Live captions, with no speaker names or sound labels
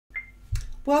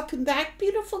Welcome back,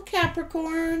 beautiful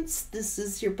Capricorns. This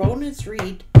is your bonus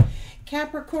read.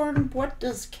 Capricorn, what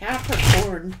does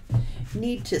Capricorn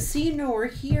need to see, know, or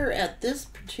hear at this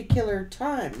particular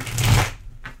time?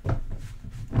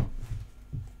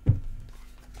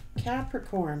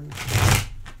 Capricorn.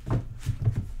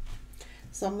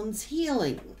 Someone's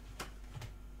healing.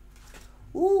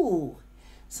 Ooh,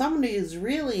 somebody is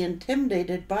really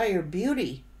intimidated by your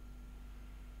beauty.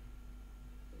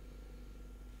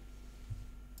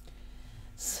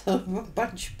 So a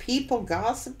bunch of people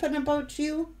gossiping about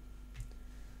you.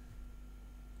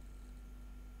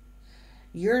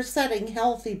 You're setting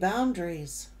healthy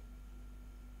boundaries.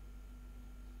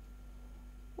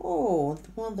 Oh,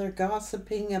 well, they're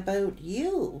gossiping about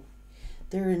you.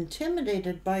 They're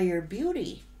intimidated by your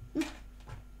beauty.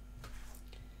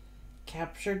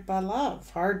 Captured by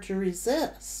love, hard to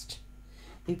resist.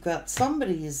 You've got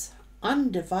somebody's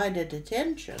undivided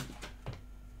attention.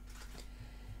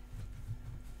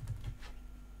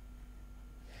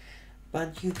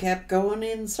 But you kept going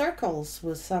in circles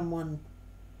with someone.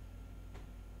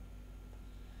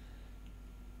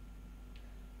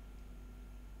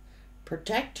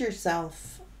 Protect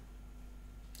yourself.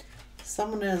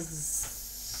 Someone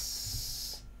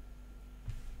is...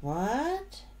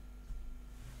 What?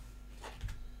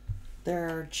 There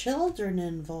are children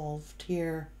involved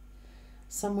here.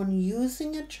 Someone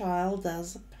using a child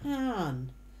as a pawn.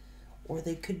 Or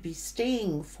they could be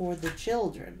staying for the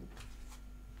children.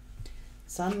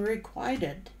 It's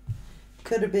unrequited.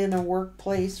 Could have been a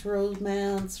workplace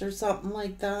romance or something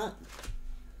like that.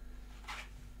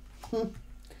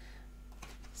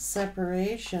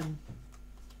 Separation.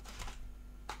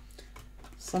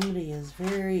 Somebody is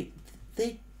very...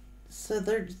 So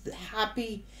they're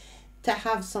happy to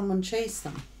have someone chase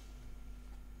them.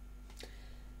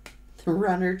 The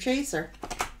runner chaser.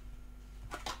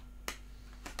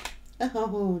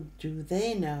 Oh, do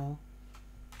they know?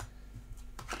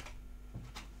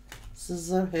 This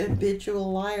is a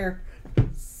habitual liar.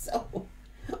 So,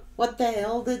 what the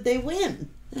hell did they win?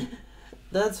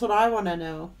 That's what I want to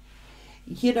know.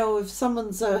 You know, if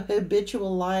someone's a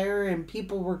habitual liar and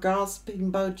people were gossiping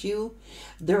about you,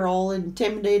 they're all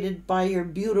intimidated by your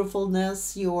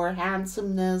beautifulness, your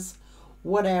handsomeness,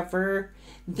 whatever.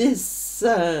 This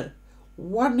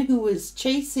one who is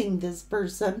chasing this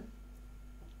person,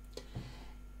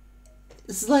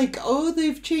 it's like, oh,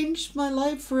 they've changed my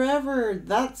life forever.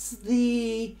 That's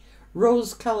the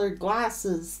rose-colored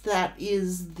glasses. That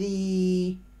is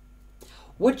the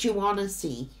what you want to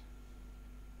see.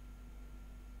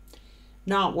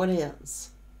 Not what is.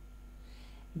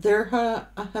 They're a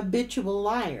habitual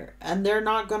liar, and they're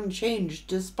not going to change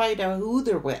despite who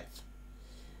they're with.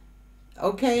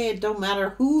 Okay, it don't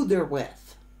matter who they're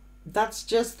with. That's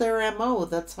just their MO.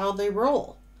 That's how they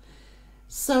roll.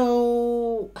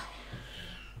 So...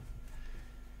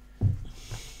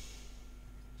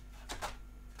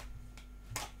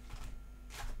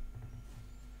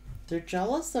 they're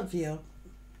jealous of you.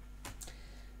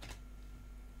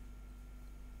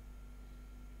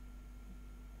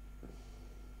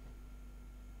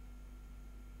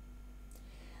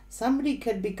 Somebody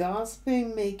could be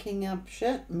gossiping, making up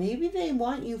shit. Maybe they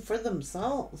want you for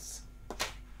themselves.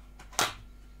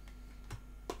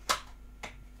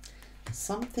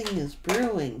 Something is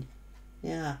brewing.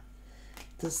 Yeah.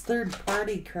 This third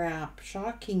party crap.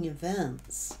 Shocking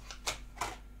events.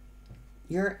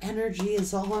 Your energy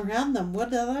is all around them.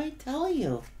 What did I tell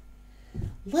you?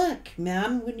 Look,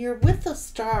 man, when you're with a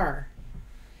star,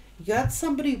 you got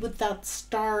somebody with that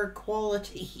star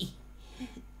quality.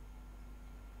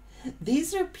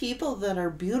 These are people that are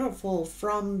beautiful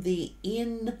from the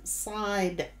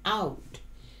inside out.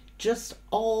 Just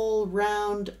all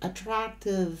round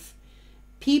attractive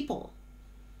people.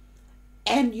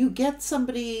 And you get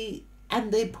somebody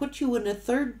and they put you in a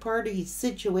third party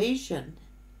situation.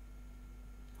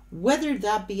 Whether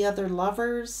that be other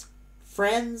lovers,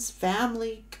 friends,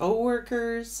 family,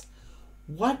 co-workers,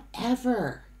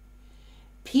 whatever.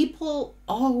 People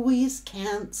always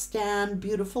can't stand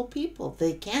beautiful people.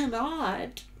 They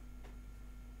cannot.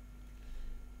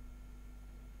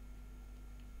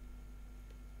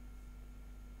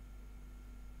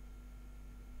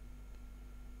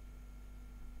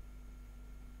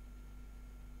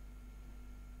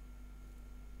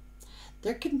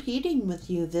 They're competing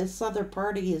with you. This other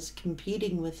party is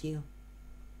competing with you.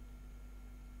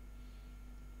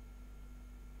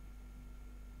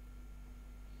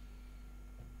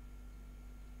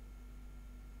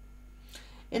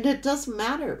 And it doesn't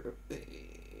matter.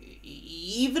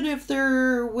 Even if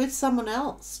they're with someone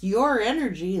else, your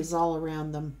energy is all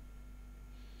around them.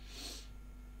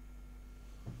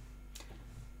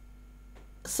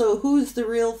 So who's the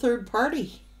real third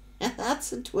party?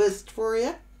 That's a twist for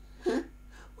you.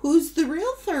 Who's the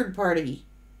real third party?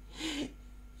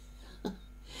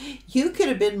 You could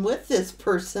have been with this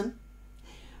person,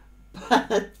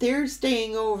 but they're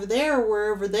staying over there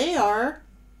wherever they are.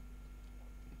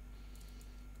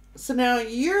 So now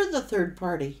you're the third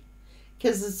party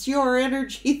because it's your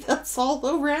energy that's all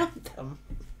around them.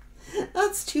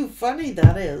 That's too funny,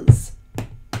 that is.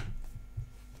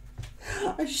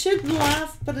 I shouldn't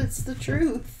laugh, but it's the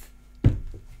truth.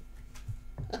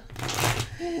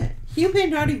 You may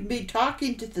not even be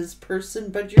talking to this person,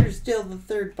 but you're still the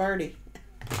third party.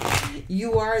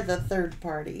 You are the third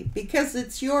party because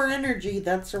it's your energy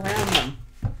that's around them.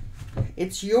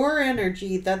 It's your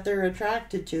energy that they're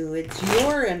attracted to. It's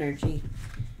your energy.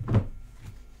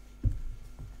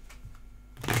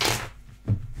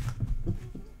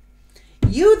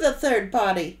 You the third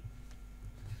party.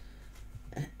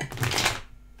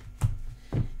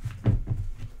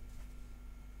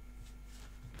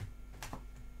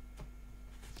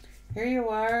 Here you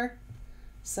are,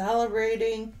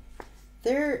 celebrating.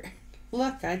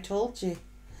 Look, I told you.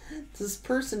 This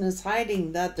person is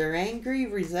hiding that they're angry,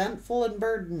 resentful, and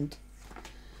burdened.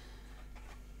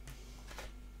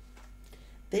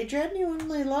 They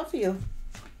genuinely love you.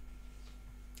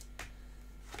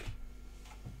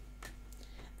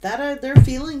 Their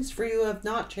feelings for you have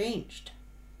not changed.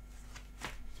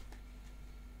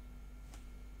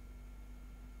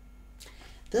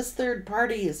 This third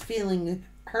party is feeling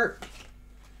hurt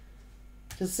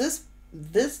because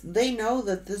they know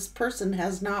that this person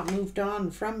has not moved on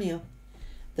from you.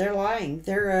 They're lying.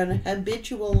 They're an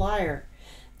habitual liar.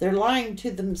 They're lying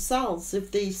to themselves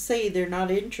if they say they're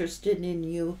not interested in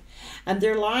you, and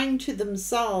they're lying to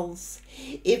themselves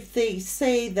if they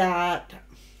say that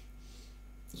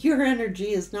your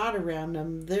energy is not around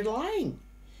them. They're lying.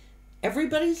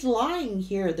 Everybody's lying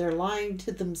here. They're lying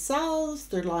to themselves.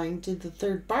 They're lying to the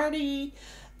third party.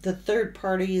 The third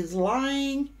party is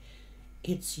lying.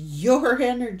 It's your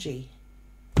energy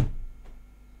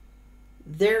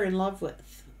they're in love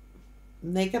with.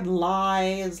 And they can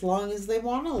lie as long as they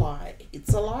want to lie.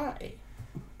 It's a lie.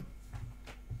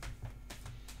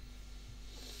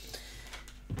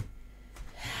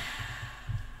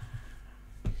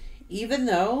 Even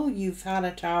though you've had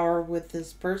a tower with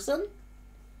this person,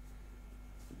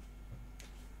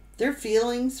 their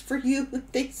feelings for you,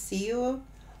 they see you.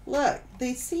 Look,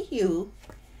 they see you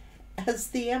as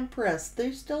the Empress.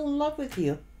 They're still in love with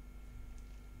you.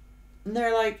 And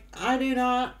they're like, I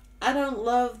don't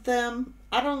love them.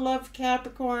 I don't love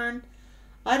Capricorn.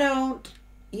 I don't.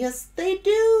 Yes, they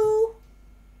do.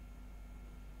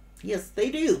 Yes,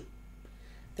 they do.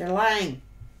 They're lying.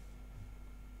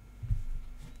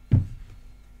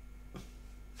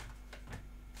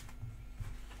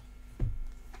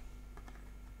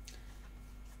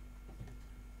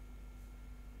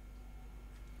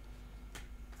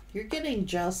 You're getting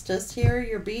justice here.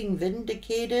 You're being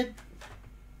vindicated.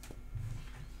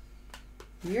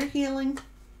 You're healing.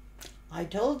 I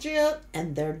told you,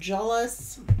 and they're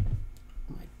jealous. Oh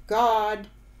my God.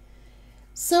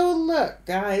 So look,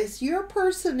 guys, your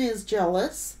person is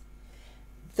jealous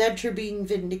that you're being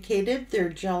vindicated. They're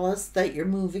jealous that you're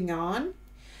moving on.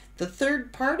 The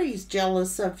third party's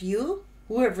jealous of you,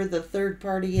 whoever the third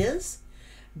party is,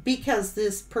 because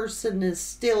this person is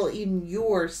still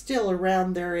still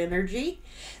around their energy.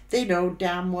 They know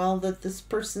damn well that this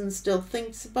person still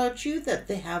thinks about you, that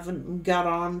they haven't got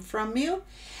on from you.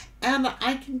 And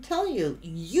I can tell you,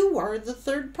 you are the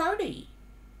third party.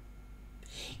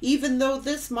 Even though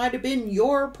this might have been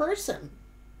your person.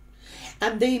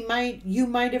 And you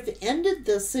might have ended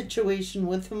this situation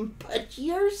with them, but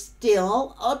you're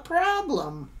still a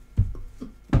problem.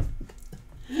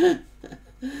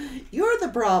 You're the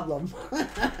problem.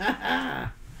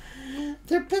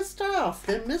 They're pissed off.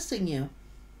 They're missing you.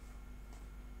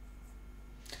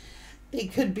 They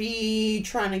could be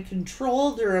trying to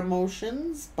control their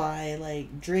emotions by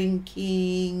like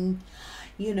drinking,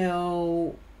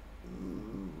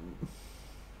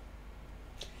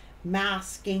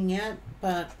 masking it,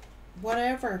 but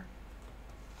whatever.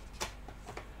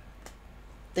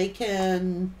 They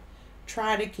can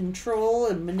try to control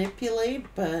and manipulate,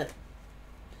 but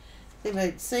they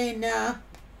might say, nah,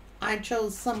 I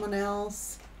chose someone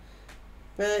else.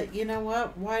 But you know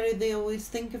what? Why do they always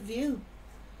think of you?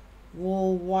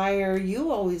 Well, why are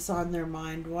you always on their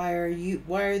mind? Why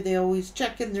are they always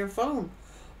checking their phone?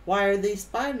 Why are they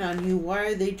spying on you? Why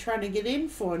are they trying to get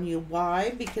info on you?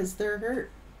 Why? Because they're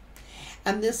hurt.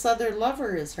 And this other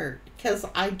lover is hurt. Because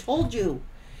I told you,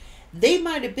 They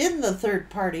might have been the third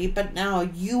party, but now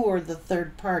you are the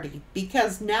third party.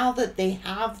 Because now that they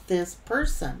have this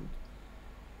person,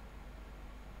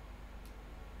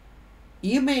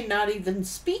 you may not even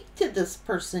speak to this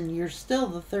person. You're still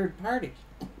the third party.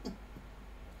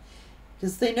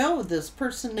 Because they know this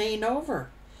person ain't over.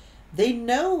 They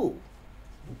know.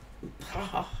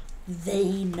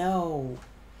 They know.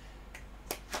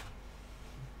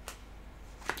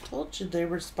 Told you they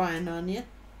were spying on you.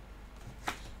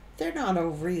 They're not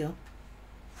over you.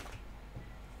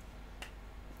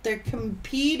 They're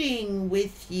competing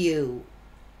with you.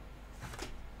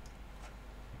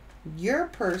 Your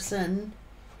person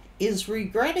is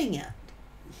regretting it.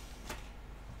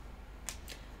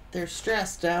 They're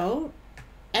stressed out,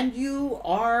 and you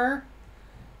are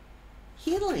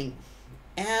healing.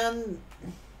 And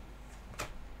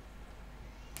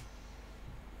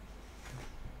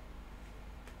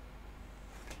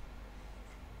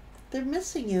they're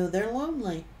missing you. They're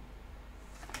lonely.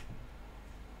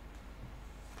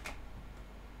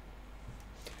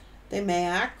 They may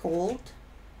act cold.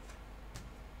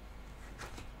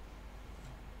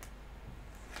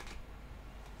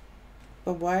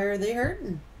 But why are they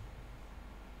hurting?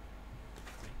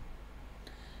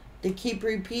 They keep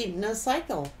repeating a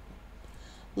cycle.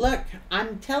 Look,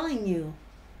 I'm telling you,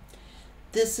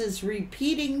 this is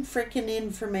repeating frickin'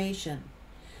 information.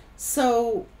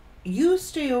 So you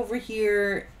stay over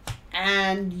here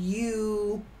and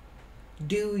you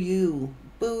do you.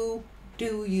 Boo,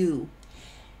 do you.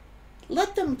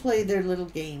 Let them play their little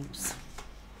games.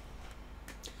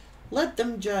 Let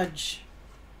them judge.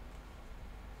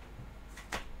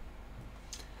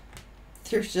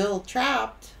 They're still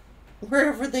trapped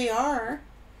wherever they are.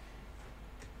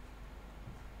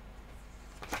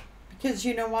 Because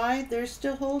you know why? They're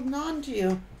still holding on to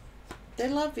you. They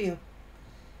love you.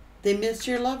 They miss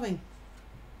your loving.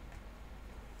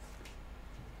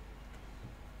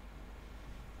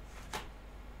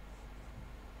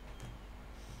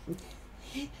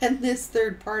 And this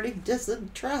third party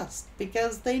doesn't trust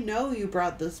because they know you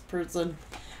brought this person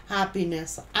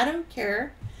happiness. I don't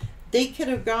care. They could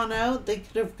have gone out. They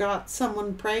could have got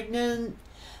someone pregnant.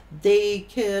 They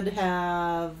could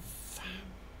have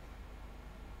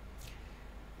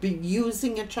been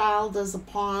using a child as a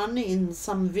pawn in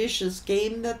some vicious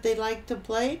game that they like to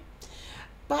play.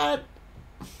 But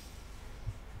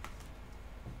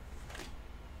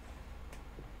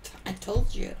I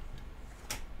told you,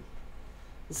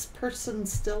 this person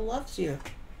still loves you.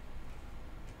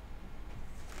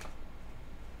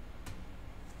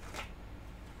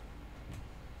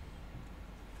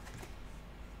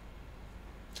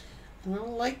 I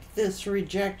don't like this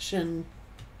rejection.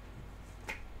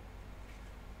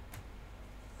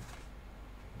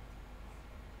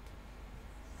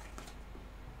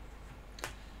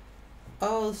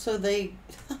 Oh, so they...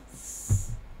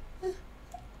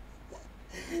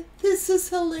 This is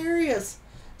hilarious.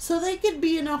 So they could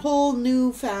be in a whole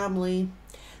new family.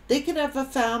 They could have a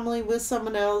family with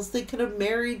someone else. They could have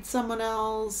married someone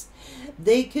else.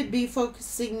 They could be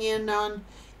focusing in on,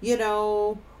 you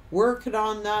know, working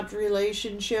on that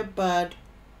relationship, but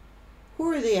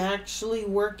who are they actually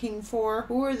working for?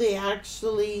 Who are they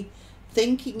actually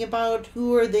thinking about?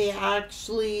 Who are they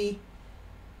actually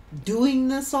doing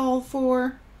this all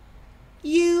for?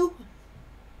 You.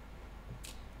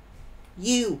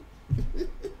 You.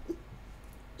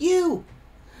 You.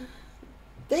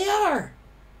 They are.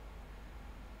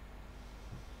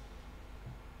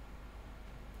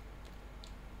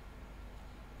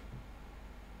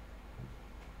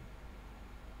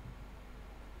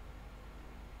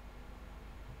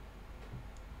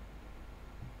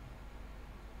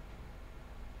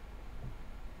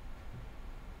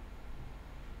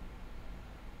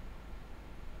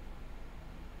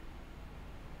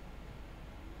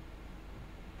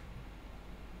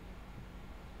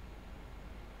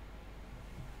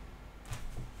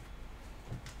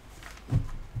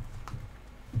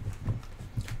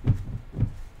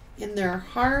 In their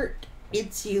heart,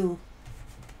 it's you.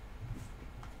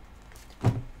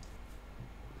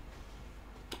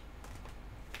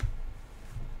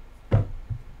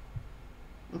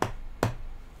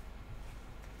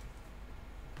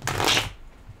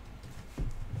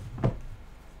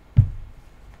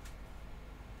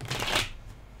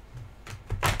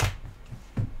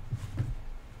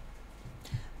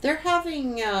 They're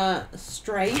having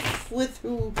strife with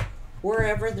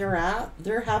wherever they're at.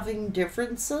 They're having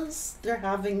differences. They're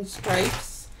having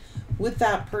strifes with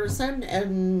that person,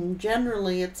 and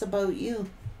generally it's about you.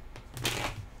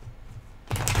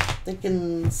 They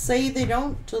can say they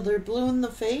don't till they're blue in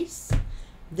the face.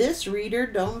 This reader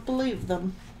don't believe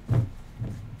them.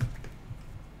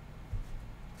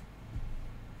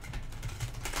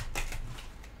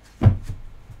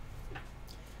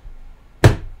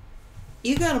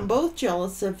 You got them both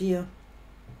jealous of you.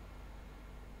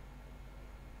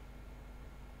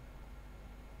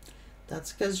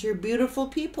 That's because you're beautiful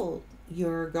people.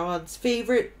 You're God's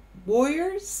favorite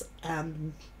warriors,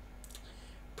 and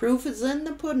proof is in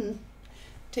the pudding.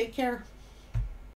 Take care.